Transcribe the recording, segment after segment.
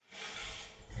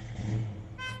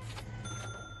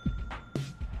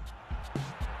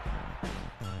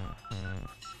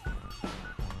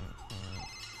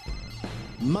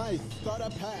My starter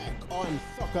pack on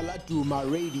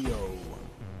Sokalatuma Radio.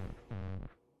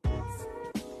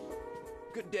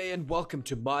 Good day and welcome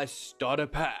to my starter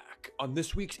pack. On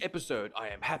this week's episode, I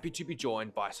am happy to be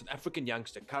joined by a South African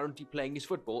youngster currently playing his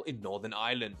football in Northern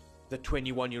Ireland. The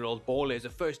 21-year-old baller is a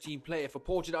first-team player for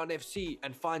Portadown FC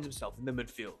and finds himself in the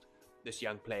midfield. This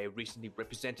young player recently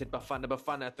represented Bafana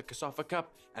Bafana at the COSAFA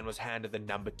Cup and was handed the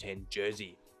number 10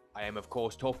 jersey. I am of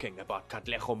course talking about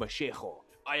Katlego Mashego.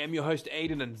 I am your host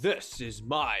Aiden and this is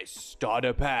my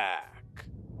starter pack.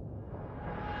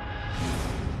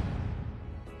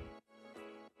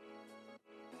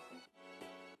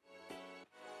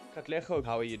 Katlego,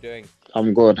 how are you doing?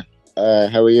 I'm good.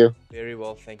 How are you? Very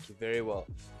well, thank you, very well.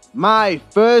 My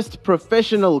first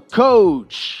professional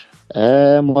coach.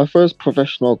 My first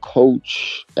professional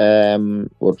coach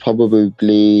would probably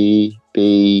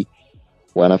be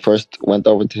when I first went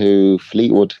over to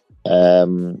Fleetwood.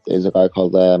 There's a guy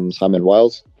called Simon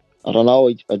Wiles. I don't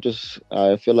know.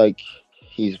 I feel like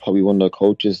he's probably one of the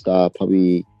coaches that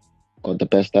probably got the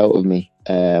best out of me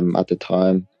at the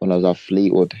time when I was at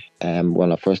Fleetwood.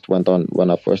 When I first went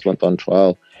on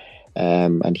trial,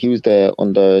 and he was the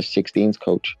under-16s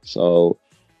coach. So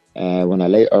when I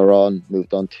later on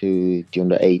moved on to the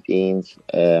under-18s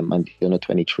and the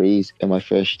under-23s in my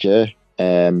first year,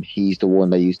 he's the one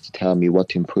that used to tell me what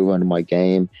to improve on in my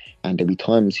game. And there'd be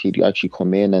times he'd actually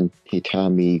come in and he'd tell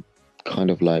me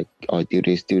kind of like, oh, do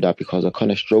this, do that, because I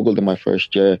kind of struggled in my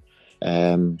first year.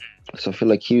 So I feel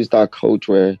like he was that coach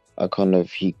where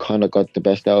he kind of got the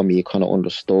best out of me. He kind of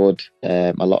understood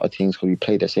a lot of things because we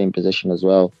played the same position as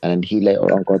well. And he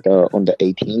later on got the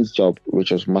under-18s job, which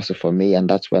was massive for me. And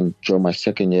that's when, during my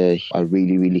second year, I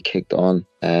really, really kicked on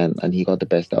and he got the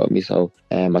best out of me. So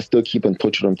I still keep in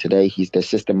touch with him today. He's the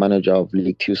assistant manager of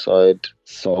League Two side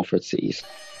Salford City.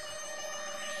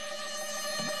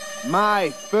 My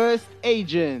first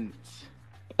agent.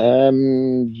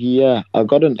 Yeah, I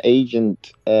got an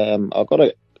agent. I got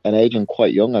an agent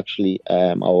quite young actually.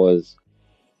 I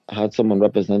had someone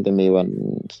representing me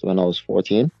when I was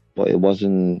 14, but it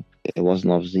wasn't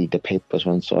obviously the papers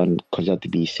weren't signed because you had to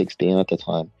be 16 at the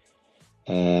time.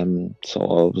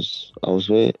 So I was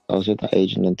with that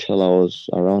agent until I was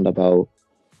around about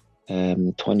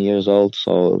 20 years old.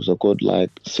 So it was a good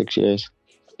 6 years.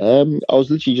 I was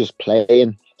literally just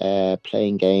playing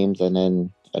games, and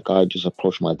then a guy just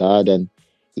approached my dad and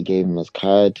he gave him his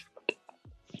card.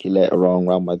 He later on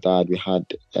around my dad, we had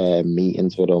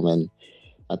meetings with him, and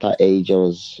at that age I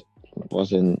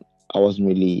wasn't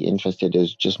really interested. It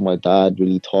was just my dad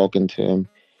really talking to him.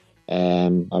 I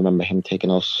remember him taking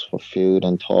us for food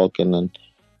and talking and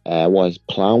what his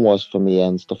plan was for me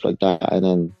and stuff like that. And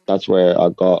then that's where I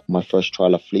got my first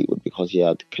trial at Fleetwood because he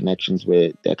had connections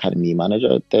with the academy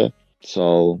manager out there.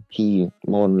 So he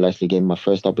more than less gave me my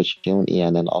first opportunity,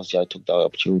 and then obviously I took that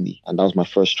opportunity, and that was my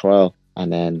first trial,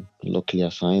 and then luckily I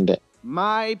signed it.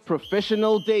 My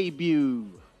professional debut.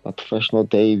 My professional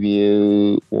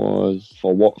debut was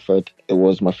for Watford. It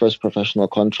was my first professional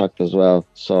contract as well.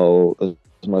 So it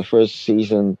was my first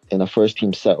season in a first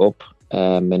team setup,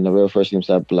 in a real first team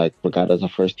setup, regarded as a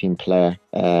first team player.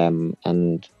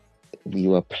 And we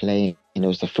were playing. It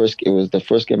was the first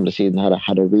game of the season.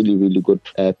 Had a really, really good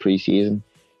pre-season.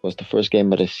 It was the first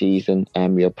game of the season,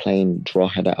 and we were playing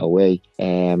Drogheda away.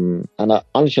 And I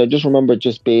just remember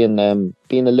just being a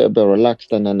little bit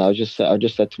relaxed, and then I just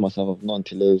said to myself, I've nothing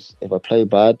to lose. If I play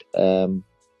bad, they're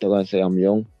going to say I'm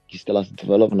young. He still has to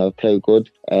develop, and I play good.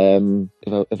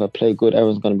 If I play good,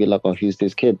 everyone's going to be like, oh, who's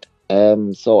this kid?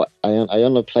 So I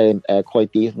ended up playing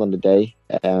quite decent on the day.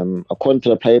 According to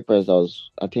the papers,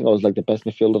 I think I was the best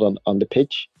midfielder on the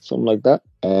pitch, something like that.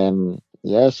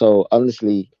 Yeah. So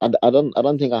honestly, I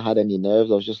don't think I had any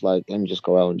nerves. I was just let me just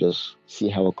go out and just see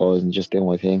how it goes and just do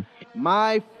my thing.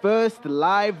 My first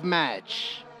live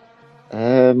match.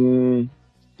 Funny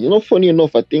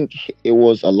enough, I think it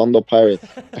was Orlando Pirates.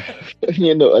 I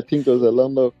think it was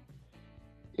Orlando.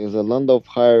 It was Orlando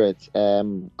Pirates,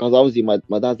 because obviously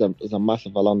my dad is a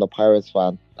massive Orlando Pirates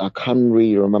fan. I can't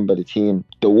really remember the team.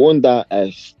 The one that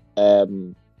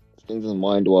stings in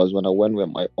mind was when I went with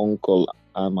my uncle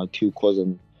and my two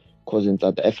cousins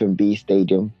at the FMB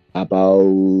Stadium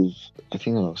about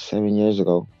 7 years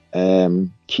ago.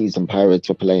 Chiefs and Pirates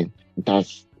were playing.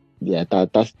 That's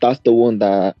the one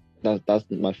that's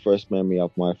my first memory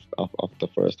of the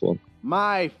first one.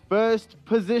 My first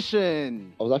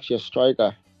position. I was actually a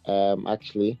striker.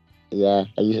 Actually, yeah.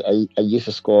 I used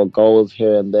to score goals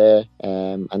here and there.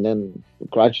 And then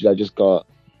gradually I just got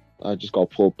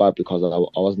pulled back because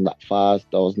I wasn't that fast.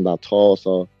 I wasn't that tall.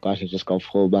 So gradually just got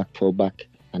pulled back,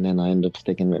 and then I ended up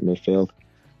sticking with midfield.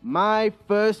 My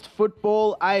first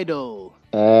football idol.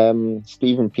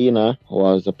 Steven Pienaar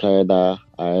was a player that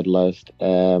I idolized.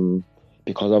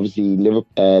 Because obviously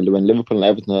Liverpool, when Liverpool and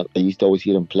Everton, I used to always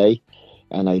see them play,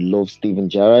 and I love Steven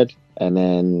Gerrard. And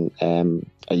then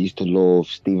I used to love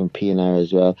Steven Pienaar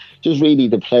as well. Just really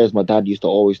the players my dad used to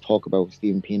always talk about: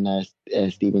 Steven Pienaar,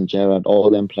 Steven Gerrard, all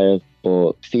them players.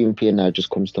 But Steven Pienaar just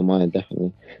comes to mind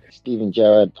definitely. Steven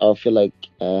Gerrard, I feel like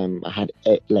I had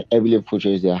like every Liverpool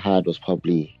jersey I had was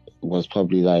probably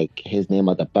like his name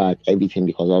at the back, everything,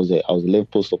 because I was a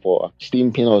Liverpool supporter.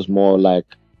 Steven Pienaar was more like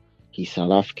he's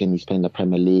South African, he's playing the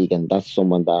Premier League, and that's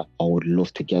someone that I would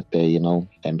love to get there, you know.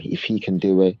 And if he can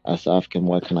do it as South African,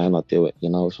 why can I not do it, you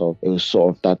know? So it was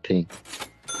sort of that thing.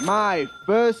 My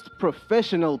first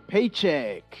professional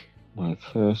paycheck. My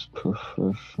first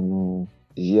professional,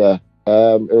 yeah.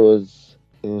 It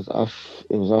was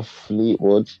off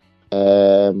Fleetwood.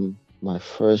 My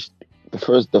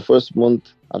the first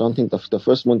month. I don't think the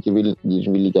first month you didn't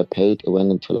really get paid. It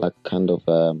went into like kind of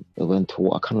it went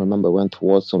to I can't remember. It went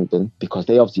towards something because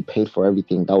they obviously paid for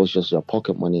everything. That was just your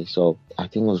pocket money. So I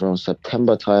think it was around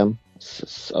September time.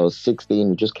 I was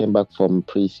 16. Just came back from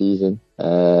pre-season.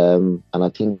 And I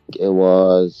think it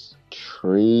was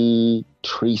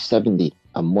 370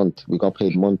 a month. We got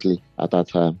paid monthly at that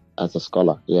time as a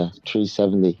scholar. Yeah,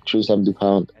 370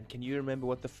 pound. And can you remember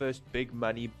what the first big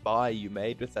money buy you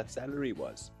made with that salary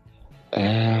was?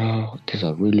 That's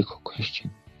a really good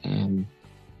question.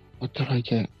 What did I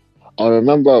get? I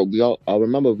remember we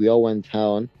all went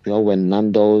town. We all went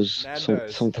Nando's.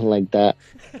 Something like that.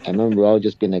 I remember we all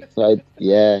just being excited.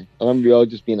 Yeah, I remember we all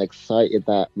just being excited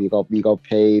that we got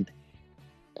paid.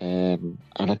 And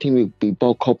I think we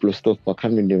bought a couple of stuff, but I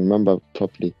can't really remember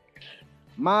properly.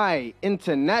 My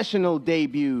international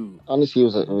debut. Honestly,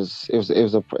 it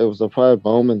was a proud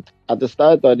moment. At the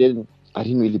start, I didn't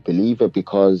really believe it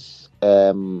because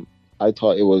I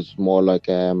thought it was more like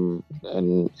and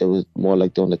it was more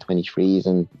like the under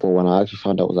 23s, but when I actually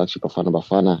found out it was actually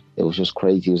Bafana, it was just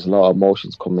crazy. There was a lot of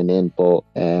emotions coming in, but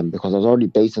because I was already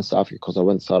based in South Africa, because I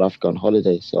went to South Africa on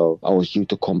holiday, so I was due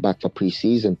to come back for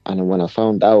pre-season, and then when I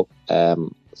found out,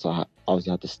 so I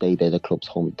obviously had to stay there. The club's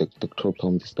home, the club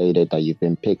told me to stay there, that you've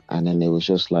been picked, and then it was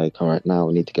just like, all right, now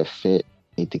we need to get fit.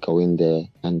 Need to go in there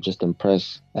and just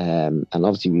impress. And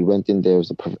obviously we went in there.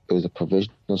 It was a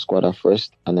provisional squad at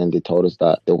first, and then they told us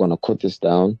that they were going to cut this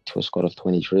down to a squad of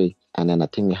 23. And then I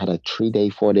think we had a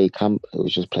 4-day camp. We were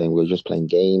just playing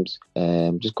games,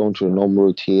 just going through a normal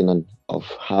routine and of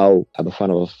how a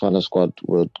Bafana squad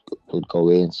would go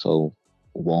in. So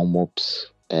warm ups,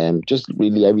 just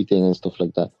really everything and stuff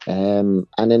like that. And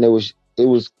then it was.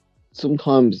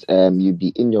 Sometimes you'd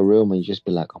be in your room and you just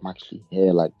be like, I'm actually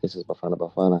here, like this is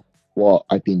Bafana, what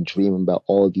I've been dreaming about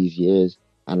all these years.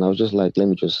 And I was just like, let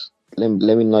me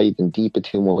not even deep it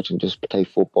too much and just play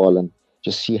football and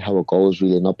just see how it goes,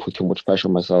 really, not put too much pressure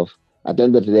on myself. At the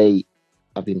end of the day,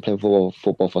 I've been playing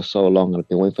football for so long, and I've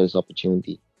been waiting for this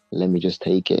opportunity. Let me just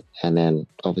take it. And then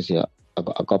obviously I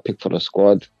got picked for the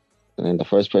squad, and then the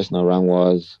first person I rang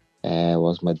was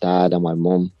my dad and my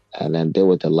mum, and then they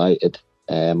were delighted.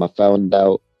 I found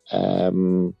out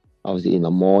obviously in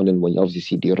the morning when you obviously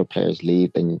see the other players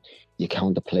leave, and you're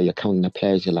counting the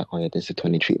players, you're like, oh yeah, this is a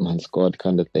 23-man squad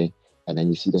kind of thing. And then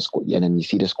you see the squad, and then you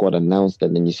see the squad announced,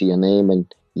 and then you see your name,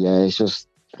 and yeah, it's just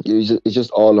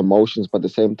all emotions. But at the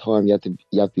same time, you have to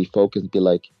be focused and be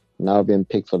like, now I've been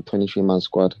picked for the 23-man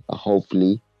squad.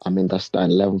 Hopefully, I'm in that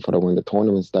starting 11 for when the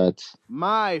tournament starts.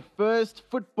 My first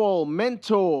football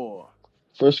mentor.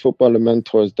 First footballer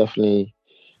mentor is definitely,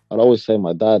 I'd always say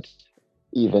my dad.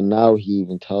 Even now, he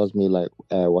even tells me like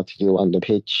what to do on the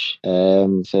pitch.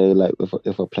 Say like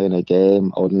if we're playing a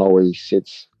game, I would know where he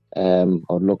sits. I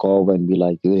would look over and be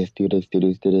like, do this.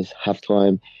 Half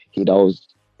time, he'd always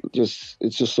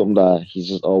it's just something that he's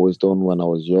just always done when I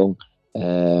was young.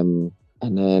 And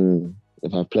then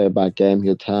if I play a bad game,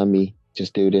 he'll tell me,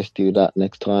 just do this, do that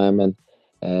next time, and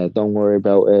don't worry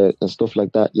about it and stuff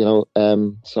like that, you know.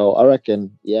 So I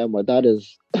reckon, yeah, my dad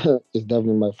is is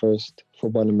definitely my first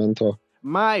footballing mentor.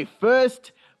 My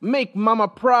first make mama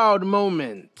proud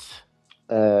moment.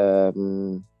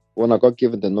 When I got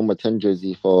given the number 10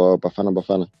 jersey for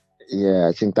Bafana. Yeah,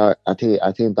 I think that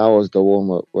was the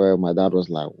one where my dad was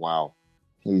like, wow.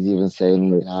 He's even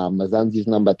saying, Mazanzi's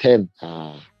number 10. You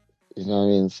know what I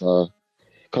mean? So,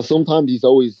 because sometimes he's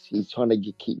trying to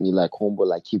keep me like humble,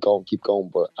 like keep going.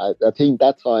 But I think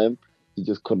that time he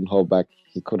just couldn't hold back.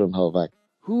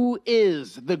 Who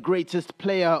is the greatest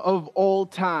player of all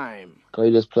time?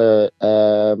 Greatest player,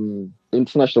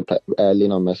 international player,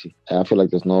 Lionel Messi. I feel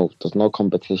like there's no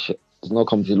competition. There's no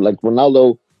competition. Like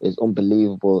Ronaldo is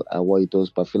unbelievable at what he does,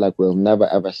 but I feel like we'll never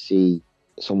ever see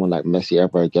someone like Messi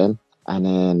ever again. And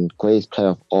then greatest player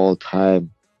of all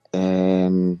time.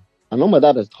 I know my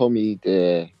dad has told me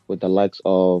with the likes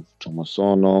of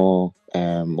Jomo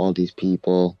all these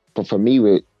people. But for me,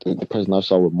 with the person I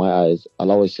saw with my eyes,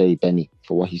 I'll always say Benny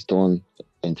for what he's done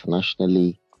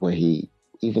internationally, where he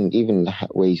even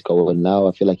where he's going now.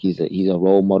 I feel like he's a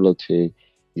role model to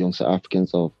young South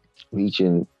Africans of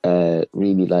reaching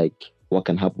really like what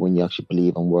can happen when you actually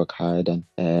believe and work hard.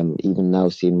 And even now,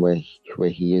 seeing where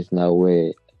he is now,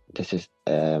 where this is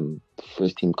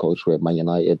first team coach with Man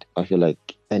United. I feel like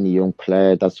any young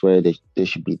player, that's where they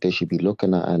should be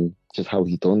looking at, and just how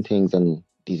he done things. And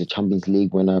he's a Champions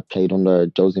League winner, played under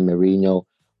Jose Mourinho,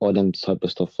 all them type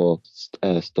of stuff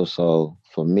stuff. So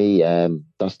for me,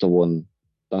 that's the one.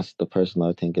 That's the person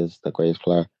I think is the greatest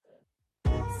player.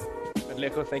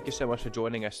 Leko, thank you so much for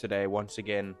joining us today. Once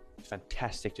again,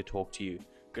 fantastic to talk to you.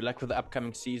 Good luck for the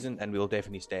upcoming season, and we'll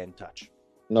definitely stay in touch.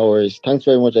 No worries. Thanks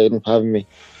very much, Aidan, for having me.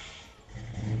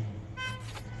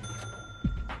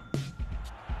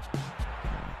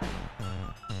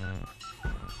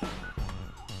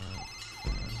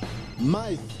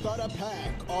 My Starter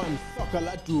Pack on Soccer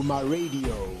Laduma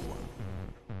Radio.